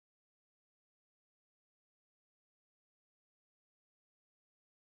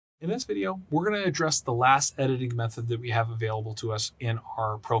In this video, we're going to address the last editing method that we have available to us in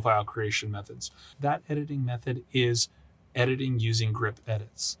our profile creation methods. That editing method is editing using grip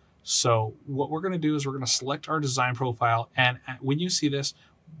edits. So what we're going to do is we're going to select our design profile, and when you see this,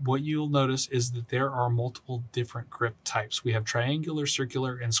 what you'll notice is that there are multiple different grip types. We have triangular,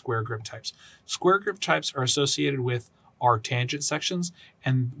 circular, and square grip types. Square grip types are associated with our tangent sections,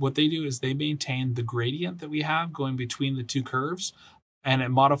 and what they do is they maintain the gradient that we have going between the two curves, and it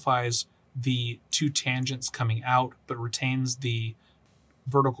modifies the two tangents coming out, but retains the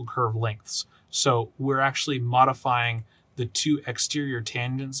vertical curve lengths. So we're actually modifying the two exterior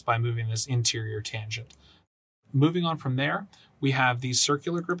tangents by moving this interior tangent. Moving on from there, we have these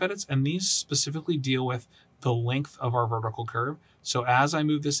circular grip edits, and these specifically deal with the length of our vertical curve. So as I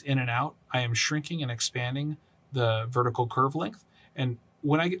move this in and out, I am shrinking and expanding the vertical curve length. And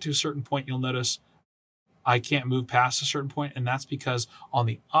when I get to a certain point, you'll notice I can't move past a certain point, and that's because on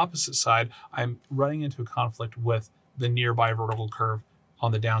the opposite side, I'm running into a conflict with the nearby vertical curve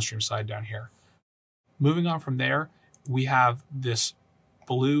on the downstream side down here. Moving on from there, we have this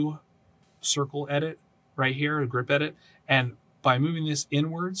blue circle edit right here, a grip edit, and by moving this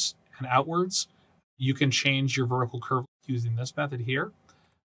inwards and outwards, you can change your vertical curve using this method here.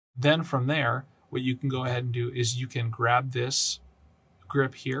 Then from there, what you can go ahead and do is you can grab this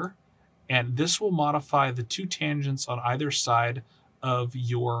grip here, and this will modify the two tangents on either side of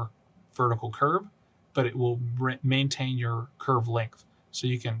your vertical curve, but it will maintain your curve length. So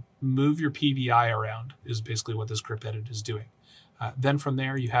you can move your PVI around is basically what this grip edit is doing. Then from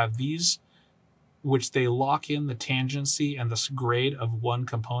there, you have these, which they lock in the tangency and the grade of one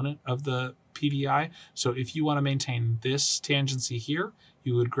component of the PVI. So if you want to maintain this tangency here,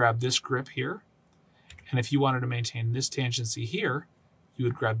 you would grab this grip here. And if you wanted to maintain this tangency here, you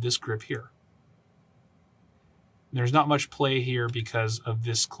would grab this grip here. There's not much play here because of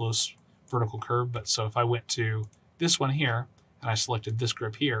this close vertical curve, but so if I went to this one here and I selected this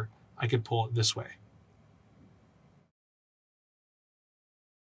grip here, I could pull it this way.